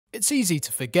It's easy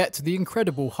to forget the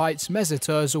incredible heights Mesut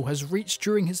Özil has reached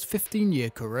during his 15-year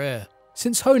career.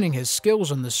 Since honing his skills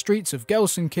on the streets of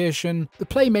Gelsenkirchen, the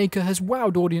playmaker has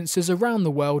wowed audiences around the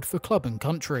world for club and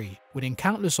country, winning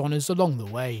countless honours along the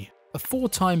way. A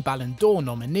four-time Ballon d'Or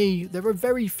nominee, there are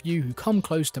very few who come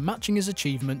close to matching his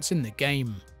achievements in the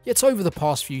game. Yet over the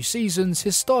past few seasons,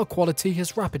 his star quality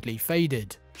has rapidly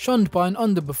faded. Shunned by an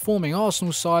underperforming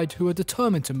Arsenal side who are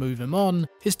determined to move him on,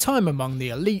 his time among the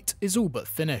elite is all but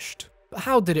finished. But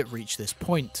how did it reach this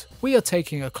point? We are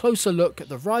taking a closer look at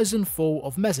the rise and fall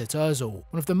of Mesut Özil,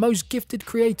 one of the most gifted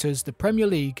creators the Premier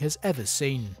League has ever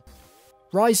seen.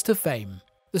 Rise to fame.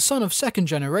 The son of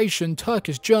second-generation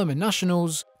Turkish-German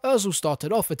nationals, Özil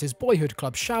started off at his boyhood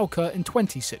club Schalke in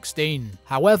 2016.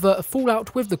 However, a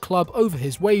fallout with the club over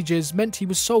his wages meant he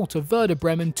was sold to Werder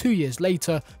Bremen 2 years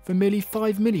later for merely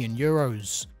 €5 million.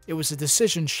 It was a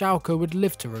decision Schalke would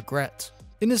live to regret.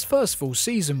 In his first full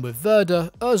season with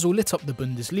Werder, Özil lit up the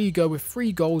Bundesliga with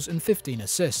 3 goals and 15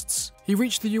 assists. He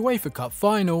reached the UEFA Cup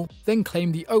final, then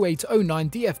claimed the 08-09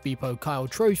 DFB Pokal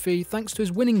trophy thanks to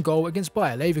his winning goal against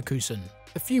Bayer Leverkusen.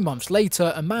 A few months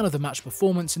later, a man-of-the-match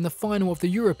performance in the final of the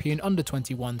European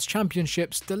Under-21s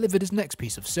Championships delivered his next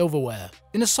piece of silverware.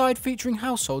 In a side featuring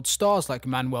household stars like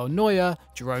Manuel Neuer,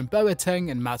 Jerome Boateng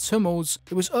and Mats Hummels,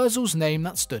 it was Özil's name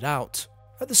that stood out.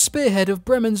 At the spearhead of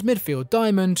Bremen's midfield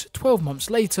diamond, 12 months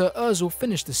later, Özil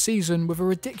finished the season with a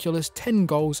ridiculous 10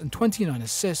 goals and 29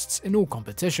 assists in all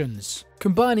competitions.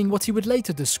 Combining what he would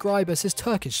later describe as his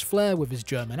Turkish flair with his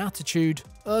German attitude,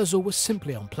 Özil was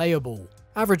simply unplayable,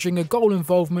 averaging a goal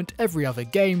involvement every other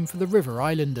game for the River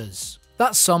Islanders.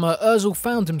 That summer, Özil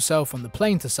found himself on the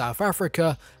plane to South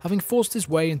Africa, having forced his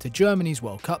way into Germany's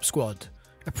World Cup squad.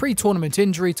 A pre-tournament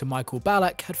injury to Mikel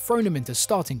had thrown him into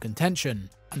starting contention,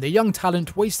 and the young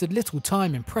talent wasted little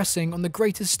time impressing on the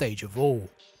greatest stage of all.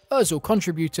 Özil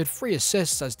contributed 3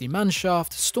 assists as Die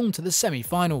Mannschaft stormed to the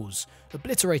semi-finals,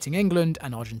 obliterating England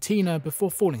and Argentina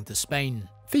before falling to Spain.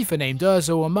 FIFA named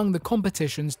Özil among the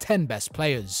competition's 10 best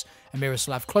players, and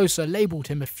Miroslav Klose labelled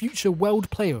him a future World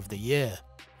Player of the Year.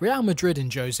 Real Madrid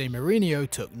and Jose Mourinho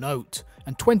took note,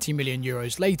 and €20 million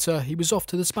later he was off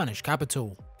to the Spanish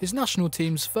capital. His national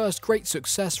team's first great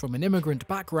success from an immigrant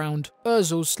background,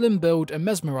 Özil's slim build and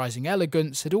mesmerising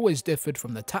elegance had always differed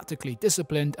from the tactically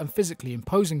disciplined and physically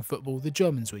imposing football the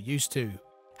Germans were used to.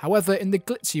 However, in the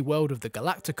glitzy world of the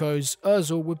Galacticos,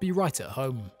 Özil would be right at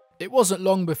home. It wasn't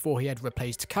long before he had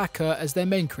replaced Kaká as their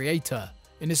main creator.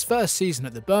 In his first season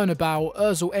at the Bernabeu,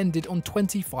 Özil ended on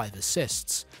 25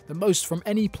 assists, the most from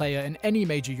any player in any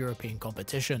major European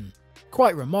competition.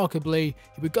 Quite remarkably,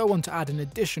 he would go on to add an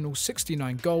additional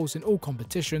 69 goals in all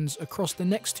competitions across the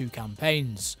next 2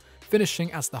 campaigns,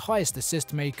 finishing as the highest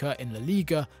assist maker in La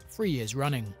Liga 3 years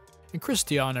running. In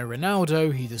Cristiano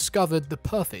Ronaldo, he discovered the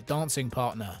perfect dancing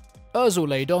partner. Özil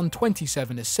laid on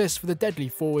 27 assists for the deadly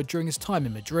forward during his time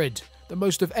in Madrid, the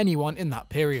most of anyone in that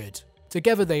period.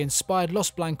 Together they inspired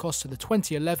Los Blancos to the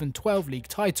 2011-12 league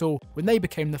title when they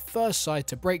became the first side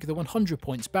to break the 100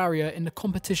 points barrier in the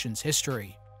competition's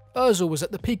history. Özil was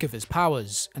at the peak of his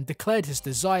powers and declared his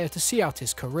desire to see out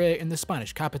his career in the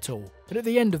Spanish capital, but at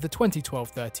the end of the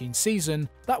 2012-13 season,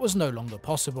 that was no longer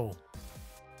possible.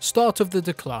 Start of the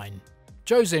decline.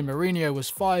 Jose Mourinho was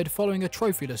fired following a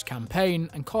trophyless campaign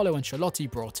and Carlo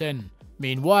Ancelotti brought in.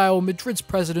 Meanwhile, Madrid's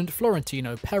president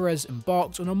Florentino Perez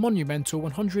embarked on a monumental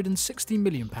 £160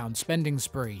 million spending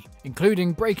spree,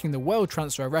 including breaking the world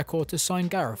transfer record to sign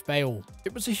Gareth Bale.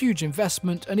 It was a huge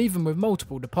investment, and even with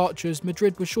multiple departures,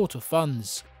 Madrid was short of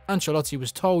funds. Ancelotti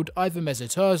was told either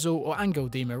Mesut Ozil or Angel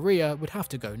Di Maria would have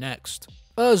to go next.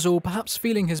 Özil, perhaps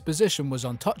feeling his position was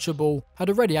untouchable, had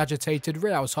already agitated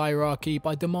Real's hierarchy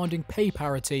by demanding pay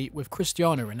parity with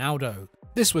Cristiano Ronaldo.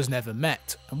 This was never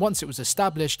met, and once it was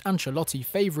established Ancelotti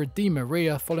favoured Di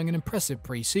Maria following an impressive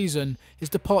pre-season, his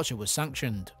departure was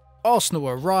sanctioned. Arsenal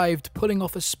arrived, pulling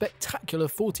off a spectacular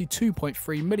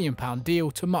 £42.3 million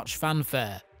deal to much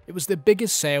fanfare. It was the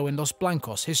biggest sale in Los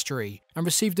Blancos history, and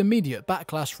received immediate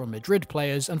backlash from Madrid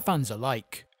players and fans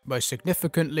alike, most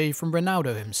significantly from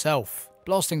Ronaldo himself,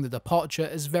 blasting the departure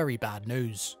as very bad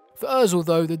news. For Özil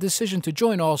though, the decision to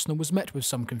join Arsenal was met with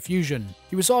some confusion.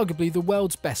 He was arguably the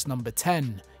world's best number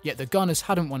 10, yet the Gunners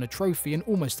hadn't won a trophy in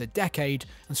almost a decade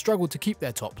and struggled to keep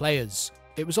their top players.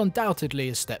 It was undoubtedly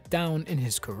a step down in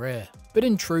his career. But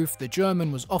in truth, the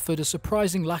German was offered a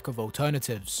surprising lack of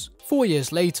alternatives. 4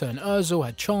 years later, and Özil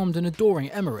had charmed an adoring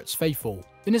Emirates faithful.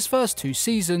 In his first 2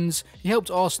 seasons, he helped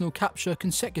Arsenal capture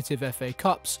consecutive FA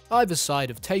Cups, either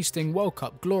side of tasting World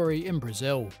Cup glory in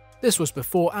Brazil. This was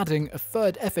before adding a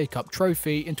 3rd FA Cup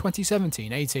trophy in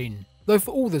 2017-18. Though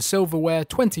for all the silverware,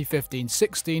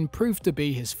 2015-16 proved to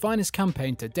be his finest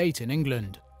campaign to date in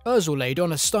England. Ozil laid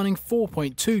on a stunning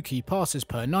 4.2 key passes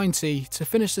per 90 to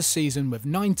finish the season with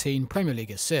 19 Premier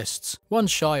League assists, one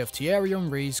shy of Thierry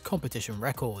Henry's competition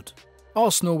record.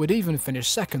 Arsenal would even finish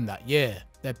second that year,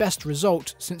 their best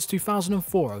result since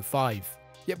 2004-05.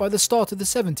 Yet by the start of the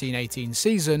 17-18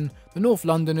 season, the North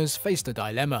Londoners faced a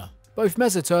dilemma. Both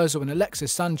Mesut Özil and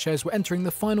Alexis Sanchez were entering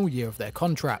the final year of their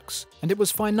contracts, and it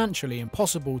was financially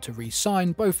impossible to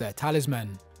re-sign both their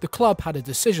talismen. The club had a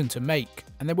decision to make,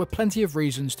 and there were plenty of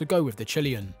reasons to go with the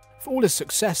Chilean. For all his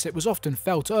success, it was often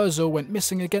felt Özil went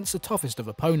missing against the toughest of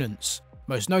opponents,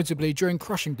 most notably during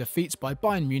crushing defeats by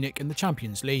Bayern Munich in the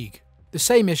Champions League. The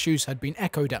same issues had been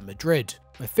echoed at Madrid,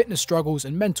 where fitness struggles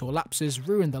and mental lapses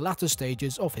ruined the latter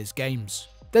stages of his games.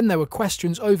 Then there were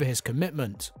questions over his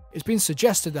commitment. It's been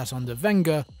suggested that under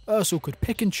Wenger, Özil could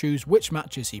pick and choose which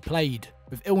matches he played,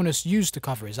 with illness used to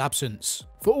cover his absence.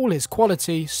 For all his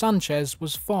quality, Sanchez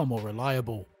was far more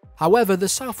reliable. However, the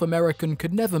South American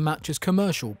could never match his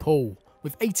commercial pull.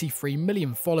 With 83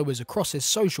 million followers across his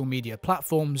social media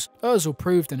platforms, Özil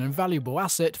proved an invaluable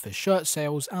asset for shirt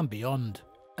sales and beyond.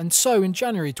 And so in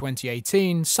January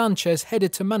 2018, Sanchez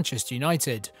headed to Manchester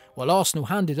United, while Arsenal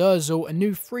handed Özil a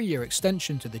new 3-year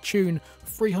extension to the tune of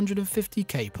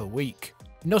 £350k per week.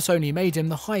 It not only made him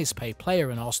the highest paid player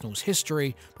in Arsenal's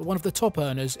history, but one of the top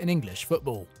earners in English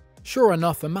football. Sure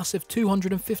enough, a massive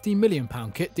 £250 million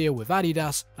kit deal with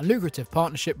Adidas and lucrative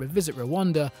partnership with Visit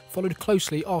Rwanda followed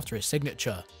closely after his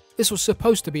signature. This was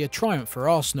supposed to be a triumph for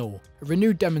Arsenal, a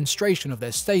renewed demonstration of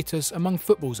their status among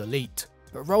football's elite.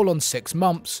 But roll on 6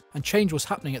 months, and change was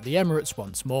happening at the Emirates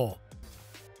once more.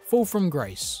 Fall from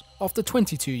grace. After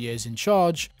 22 years in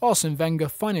charge, Arsene Wenger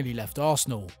finally left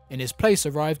Arsenal. In his place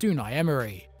arrived Unai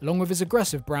Emery, along with his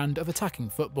aggressive brand of attacking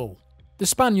football. The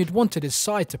Spaniard wanted his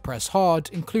side to press hard,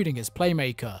 including his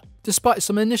playmaker. Despite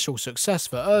some initial success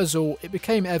for Özil, it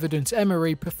became evident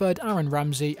Emery preferred Aaron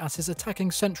Ramsey as his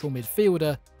attacking central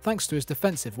midfielder thanks to his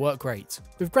defensive work rate,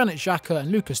 with Granit Xhaka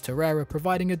and Lucas Torreira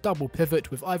providing a double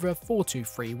pivot with either a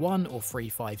 4-2-3-1 or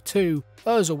 3-5-2,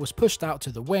 Özil was pushed out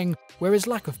to the wing where his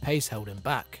lack of pace held him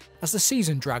back. As the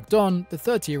season dragged on, the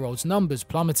 30-year-old's numbers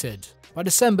plummeted. By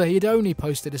December, he had only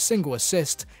posted a single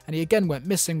assist, and he again went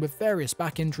missing with various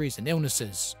back injuries and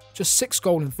illnesses. Just 6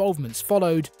 goal involvements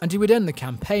followed, and he would end the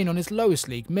campaign on his lowest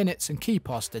league minutes and key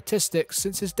pass statistics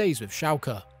since his days with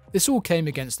Schalke. This all came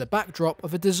against the backdrop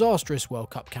of a disastrous World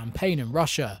Cup campaign in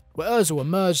Russia, where Özil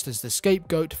emerged as the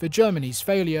scapegoat for Germany's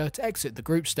failure to exit the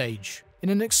group stage. In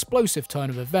an explosive turn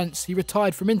of events, he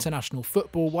retired from international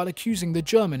football while accusing the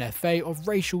German FA of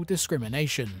racial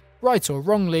discrimination. Right or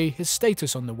wrongly, his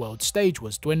status on the world stage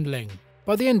was dwindling.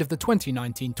 By the end of the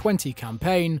 2019-20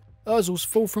 campaign, Özil's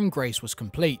fall from grace was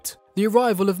complete. The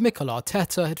arrival of Mikel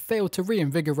Arteta had failed to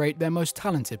reinvigorate their most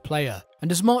talented player,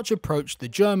 and as March approached, the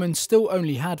German still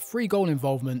only had 3 goal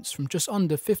involvements from just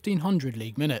under 1,500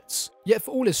 league minutes. Yet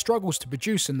for all his struggles to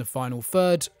produce in the final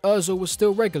third, Özil was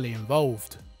still regularly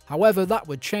involved. However, that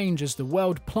would change as the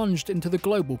world plunged into the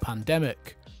global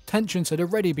pandemic. Tensions had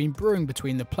already been brewing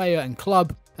between the player and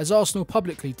club, as Arsenal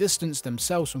publicly distanced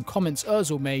themselves from comments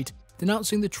Özil made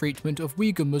denouncing the treatment of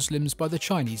Uyghur Muslims by the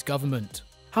Chinese government.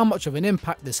 How much of an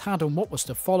impact this had on what was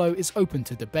to follow is open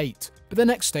to debate, but the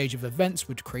next stage of events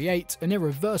would create an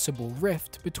irreversible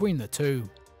rift between the two.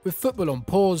 With football on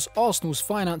pause, Arsenal's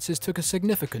finances took a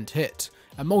significant hit,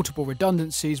 and multiple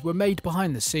redundancies were made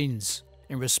behind the scenes.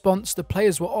 In response, the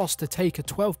players were asked to take a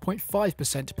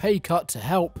 12.5% pay cut to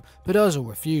help, but Özil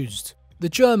refused. The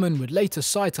German would later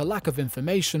cite a lack of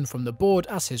information from the board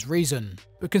as his reason,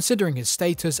 but considering his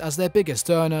status as their biggest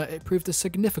earner, it proved a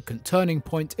significant turning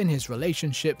point in his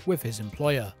relationship with his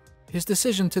employer. His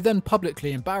decision to then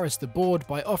publicly embarrass the board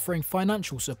by offering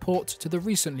financial support to the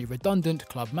recently redundant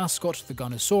club mascot, the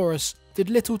Gunnosaurus, did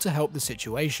little to help the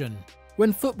situation.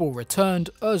 When football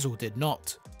returned, Özil did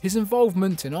not. His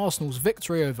involvement in Arsenal's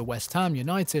victory over West Ham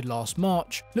United last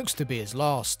March looks to be his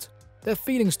last. Their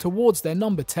feelings towards their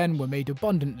number 10 were made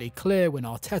abundantly clear when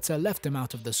Arteta left him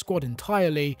out of the squad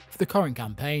entirely for the current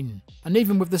campaign. And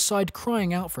even with the side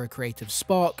crying out for a creative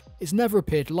spark, it's never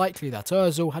appeared likely that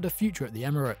Özil had a future at the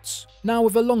Emirates. Now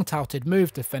with a long-touted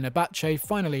move to Fenerbahce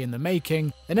finally in the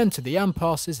making, an end to the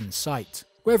impasse is in sight.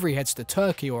 Whether he heads to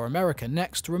Turkey or America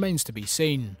next remains to be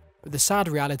seen. But the sad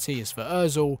reality is for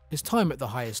Özil, his time at the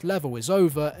highest level is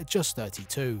over at just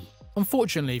 32.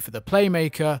 Unfortunately for the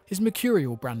playmaker, his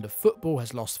mercurial brand of football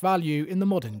has lost value in the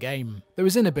modern game, though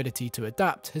his inability to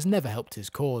adapt has never helped his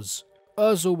cause.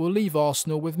 Özil will leave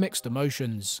Arsenal with mixed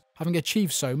emotions, having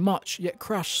achieved so much yet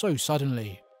crashed so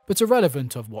suddenly. But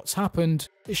irrelevant of what's happened,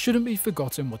 it shouldn't be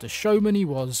forgotten what a showman he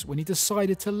was when he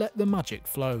decided to let the magic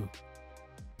flow.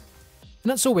 And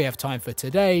that's all we have time for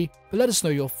today, but let us know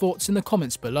your thoughts in the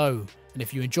comments below. And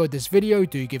if you enjoyed this video,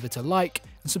 do give it a like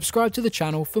and subscribe to the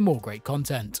channel for more great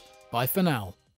content. Bye for now.